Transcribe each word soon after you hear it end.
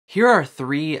Here are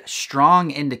 3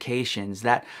 strong indications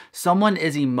that someone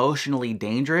is emotionally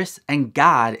dangerous and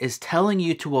God is telling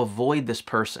you to avoid this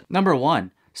person. Number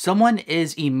 1, someone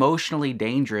is emotionally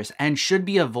dangerous and should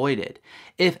be avoided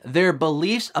if their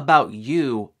beliefs about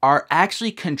you are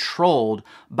actually controlled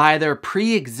by their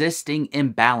pre-existing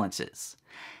imbalances.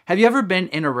 Have you ever been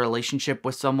in a relationship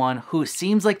with someone who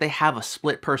seems like they have a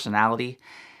split personality?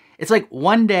 It's like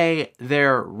one day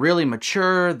they're really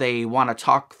mature, they want to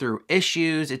talk through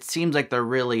issues, it seems like they're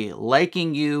really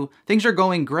liking you, things are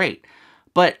going great.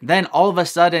 But then all of a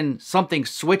sudden something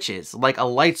switches, like a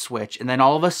light switch, and then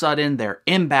all of a sudden they're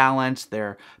imbalanced,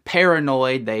 they're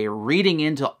paranoid, they're reading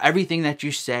into everything that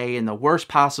you say in the worst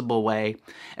possible way,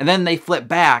 and then they flip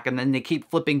back, and then they keep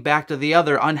flipping back to the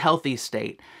other unhealthy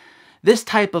state. This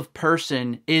type of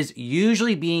person is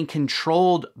usually being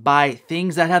controlled by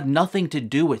things that have nothing to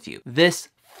do with you. This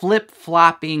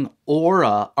flip-flopping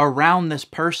aura around this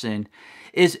person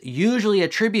is usually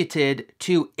attributed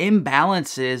to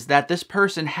imbalances that this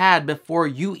person had before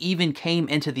you even came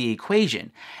into the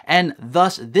equation. And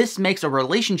thus, this makes a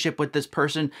relationship with this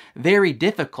person very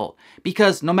difficult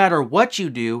because no matter what you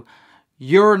do,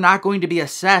 you're not going to be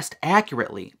assessed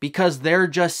accurately because they're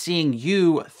just seeing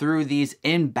you through these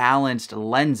imbalanced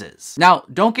lenses. Now,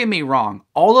 don't get me wrong,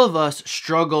 all of us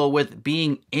struggle with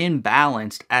being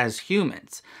imbalanced as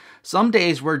humans. Some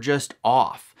days we're just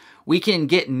off. We can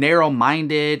get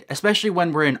narrow-minded, especially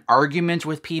when we're in arguments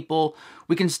with people.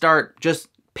 We can start just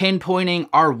pinpointing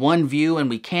our one view and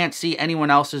we can't see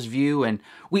anyone else's view, and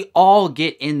we all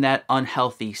get in that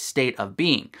unhealthy state of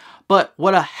being. But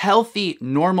what a healthy,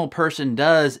 normal person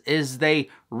does is they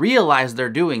realize they're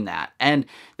doing that, and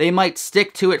they might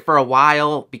stick to it for a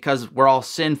while because we're all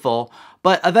sinful,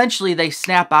 but eventually they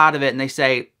snap out of it and they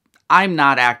say, I'm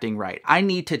not acting right. I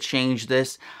need to change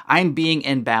this. I'm being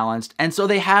imbalanced. And so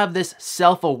they have this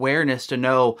self-awareness to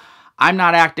know I'm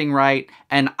not acting right,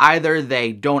 and either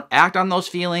they don't act on those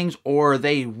feelings or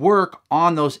they work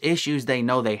on those issues they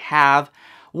know they have.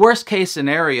 Worst case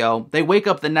scenario, they wake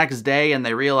up the next day and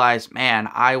they realize, man,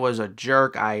 I was a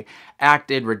jerk. I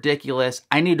acted ridiculous.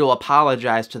 I need to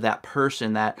apologize to that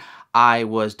person that I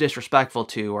was disrespectful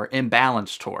to or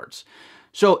imbalanced towards.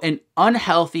 So an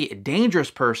unhealthy,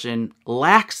 dangerous person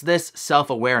lacks this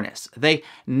self-awareness. They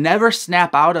never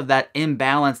snap out of that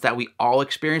imbalance that we all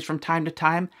experience from time to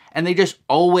time, and they just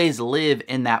always live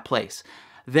in that place.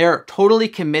 They're totally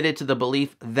committed to the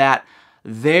belief that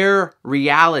their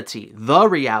reality, the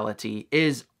reality,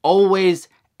 is always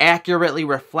accurately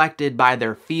reflected by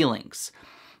their feelings.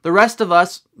 The rest of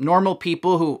us, normal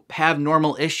people who have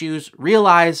normal issues,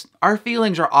 realize our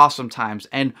feelings are off sometimes,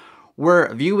 and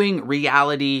we're viewing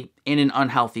reality in an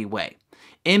unhealthy way.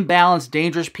 Imbalanced,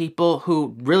 dangerous people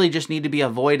who really just need to be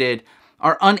avoided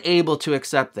are unable to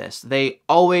accept this. They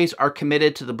always are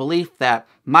committed to the belief that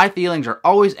my feelings are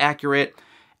always accurate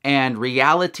and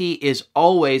reality is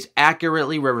always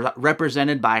accurately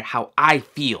represented by how I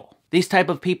feel. These type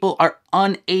of people are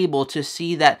unable to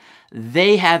see that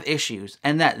they have issues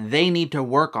and that they need to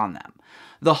work on them.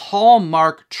 The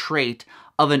hallmark trait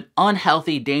of an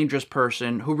unhealthy, dangerous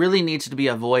person who really needs to be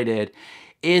avoided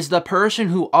is the person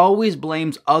who always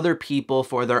blames other people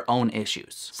for their own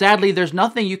issues. Sadly, there's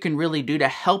nothing you can really do to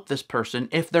help this person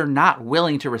if they're not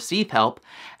willing to receive help,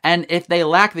 and if they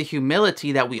lack the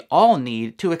humility that we all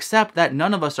need to accept that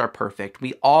none of us are perfect.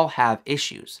 We all have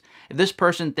issues. If this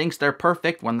person thinks they're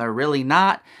perfect when they're really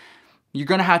not, you're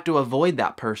going to have to avoid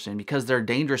that person because they're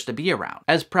dangerous to be around.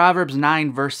 As Proverbs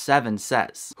 9 verse 7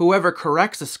 says, whoever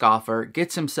corrects a scoffer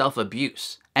gets himself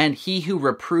abuse, and he who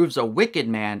reproves a wicked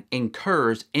man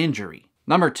incurs injury.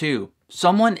 Number 2,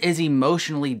 someone is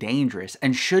emotionally dangerous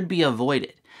and should be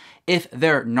avoided if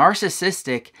they're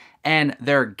narcissistic and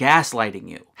they're gaslighting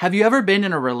you. Have you ever been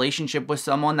in a relationship with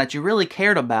someone that you really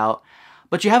cared about,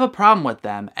 but you have a problem with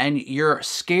them and you're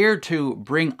scared to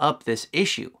bring up this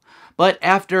issue? But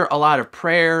after a lot of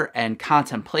prayer and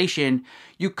contemplation,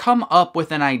 you come up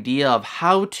with an idea of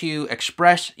how to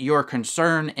express your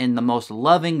concern in the most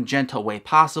loving, gentle way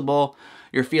possible.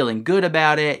 You're feeling good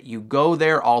about it. You go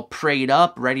there all prayed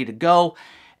up, ready to go,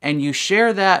 and you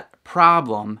share that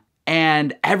problem,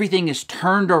 and everything is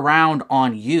turned around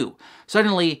on you.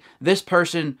 Suddenly, this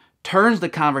person turns the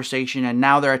conversation, and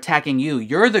now they're attacking you.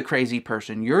 You're the crazy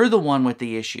person. You're the one with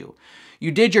the issue.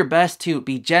 You did your best to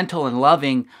be gentle and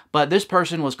loving, but this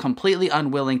person was completely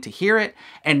unwilling to hear it,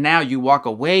 and now you walk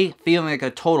away feeling like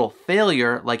a total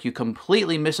failure, like you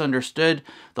completely misunderstood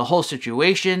the whole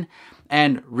situation,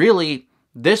 and really,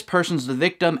 this person's the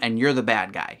victim and you're the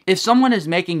bad guy. If someone is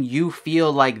making you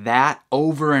feel like that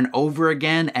over and over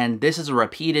again, and this is a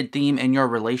repeated theme in your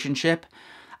relationship,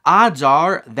 odds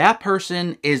are that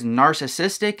person is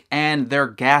narcissistic and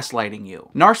they're gaslighting you.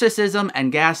 Narcissism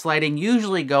and gaslighting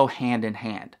usually go hand in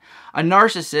hand. A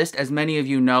narcissist, as many of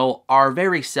you know, are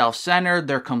very self-centered,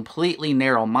 they're completely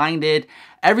narrow-minded,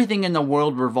 everything in the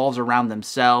world revolves around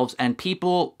themselves, and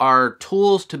people are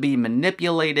tools to be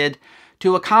manipulated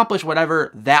to accomplish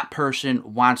whatever that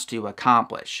person wants to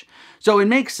accomplish. So it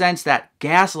makes sense that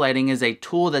gaslighting is a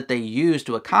tool that they use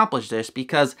to accomplish this,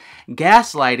 because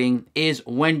gaslighting is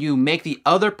when you make the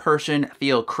other person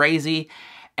feel crazy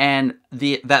and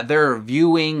that they're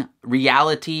viewing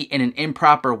reality in an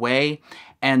improper way,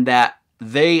 and that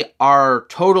they are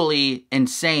totally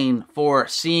insane for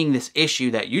seeing this issue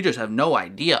that you just have no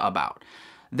idea about.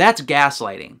 That's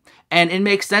gaslighting. And it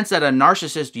makes sense that a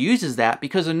narcissist uses that,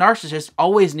 because a narcissist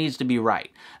always needs to be right.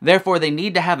 Therefore, they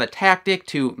need to have a tactic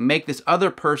to make this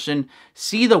other person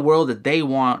see the world that they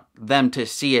want them to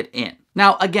see it in.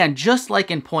 Now, again, just like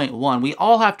in point one, we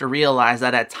all have to realize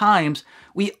that at times,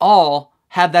 we all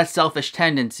have that selfish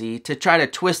tendency to try to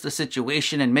twist the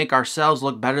situation and make ourselves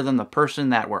look better than the person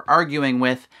that we're arguing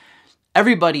with.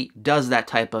 Everybody does that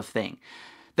type of thing.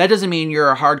 That doesn't mean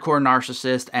you're a hardcore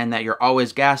narcissist and that you're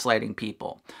always gaslighting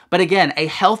people. But again, a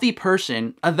healthy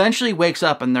person eventually wakes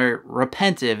up and they're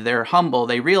repentive, they're humble,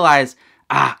 they realize,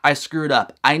 I screwed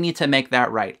up. I need to make that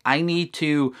right. I need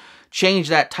to change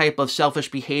that type of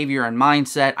selfish behavior and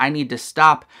mindset. I need to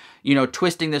stop,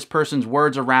 twisting this person's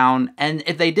words around. And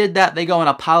if they did that, they go and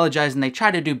apologize and they try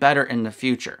to do better in the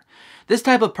future. This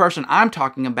type of person I'm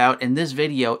talking about in this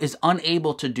video is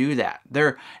unable to do that.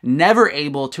 They're never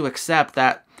able to accept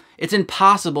that it's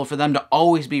impossible for them to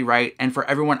always be right and for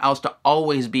everyone else to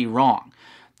always be wrong.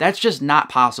 That's just not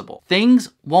possible.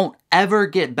 Things won't ever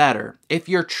get better if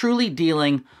you're truly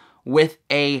dealing with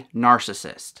a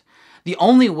narcissist. The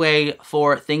only way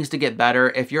for things to get better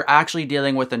if you're actually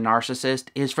dealing with a narcissist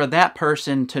is for that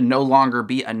person to no longer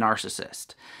be a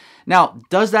narcissist. Now,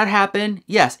 does that happen?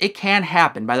 Yes, it can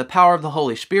happen. By the power of the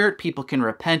Holy Spirit, people can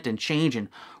repent and change and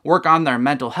work on their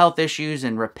mental health issues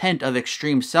and repent of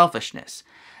extreme selfishness.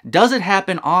 Does it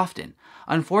happen often?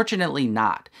 Unfortunately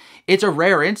not. It's a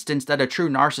rare instance that a true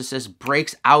narcissist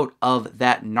breaks out of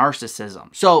that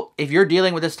narcissism. So if you're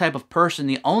dealing with this type of person,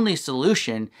 the only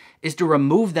solution is to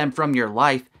remove them from your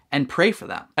life and pray for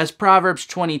them. As Proverbs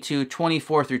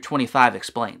 22:24-25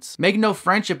 explains, "Make no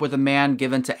friendship with a man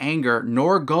given to anger,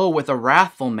 nor go with a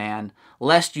wrathful man,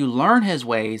 lest you learn his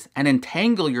ways and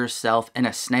entangle yourself in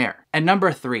a snare." And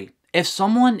number 3, if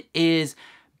someone is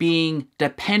being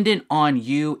dependent on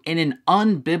you in an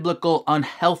unbiblical,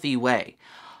 unhealthy way,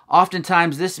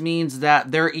 oftentimes this means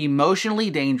that they're emotionally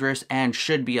dangerous and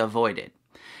should be avoided.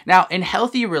 Now, in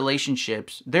healthy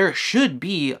relationships, there should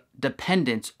be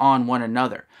dependence on one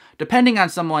another. Depending on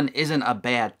someone isn't a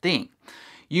bad thing.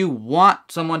 You want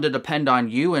someone to depend on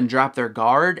you and drop their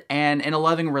guard, and in a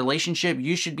loving relationship,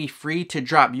 you should be free to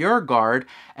drop your guard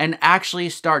and actually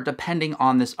start depending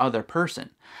on this other person.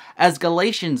 As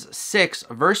Galatians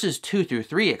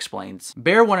 6:2-3 explains,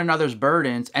 "Bear one another's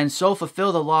burdens and so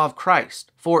fulfill the law of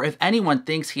Christ. For if anyone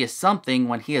thinks he is something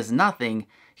when he is nothing,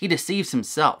 he deceives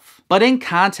himself." But in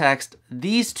context,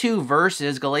 these two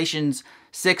verses, Galatians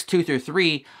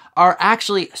 6:2-3, are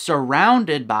actually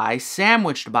surrounded by,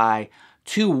 sandwiched by,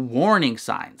 two warning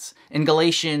signs in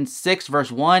Galatians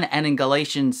 6:1 and in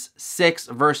Galatians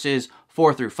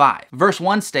 6:4-5. Verse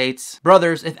 1 states,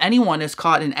 "Brothers, if anyone is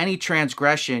caught in any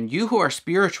transgression, you who are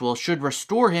spiritual should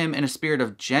restore him in a spirit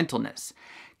of gentleness.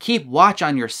 Keep watch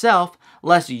on yourself,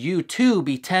 lest you too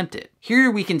be tempted." Here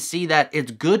we can see that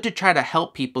it's good to try to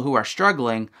help people who are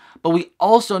struggling, but we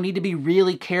also need to be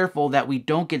really careful that we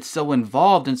don't get so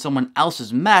involved in someone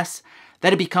else's mess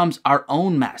that it becomes our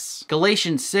own mess.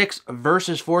 Galatians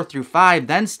 6:4-5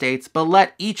 then states, "But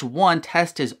let each one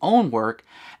test his own work,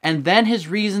 and then his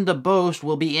reason to boast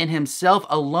will be in himself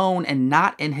alone and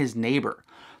not in his neighbor.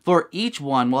 For each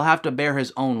one will have to bear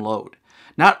his own load."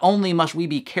 Not only must we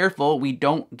be careful we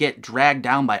don't get dragged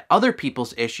down by other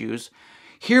people's issues,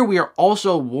 here we are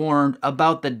also warned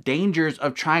about the dangers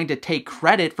of trying to take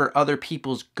credit for other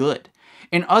people's good.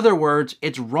 In other words,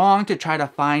 it's wrong to try to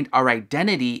find our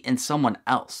identity in someone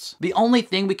else. The only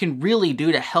thing we can really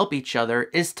do to help each other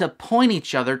is to point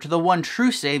each other to the one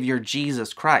true Savior,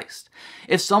 Jesus Christ.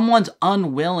 If someone's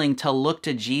unwilling to look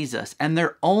to Jesus and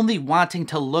they're only wanting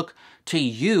to look to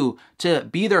you to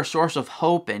be their source of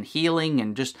hope and healing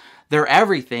and just their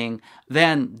everything,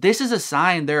 then this is a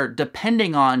sign they're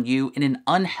depending on you in an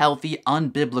unhealthy,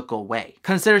 unbiblical way.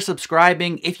 Consider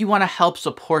subscribing if you want to help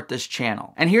support this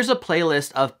channel. And here's a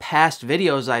playlist of past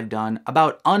videos I've done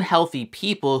about unhealthy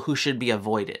people who should be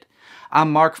avoided.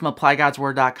 I'm Mark from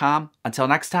ApplyGodsWord.com. Until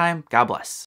next time, God bless.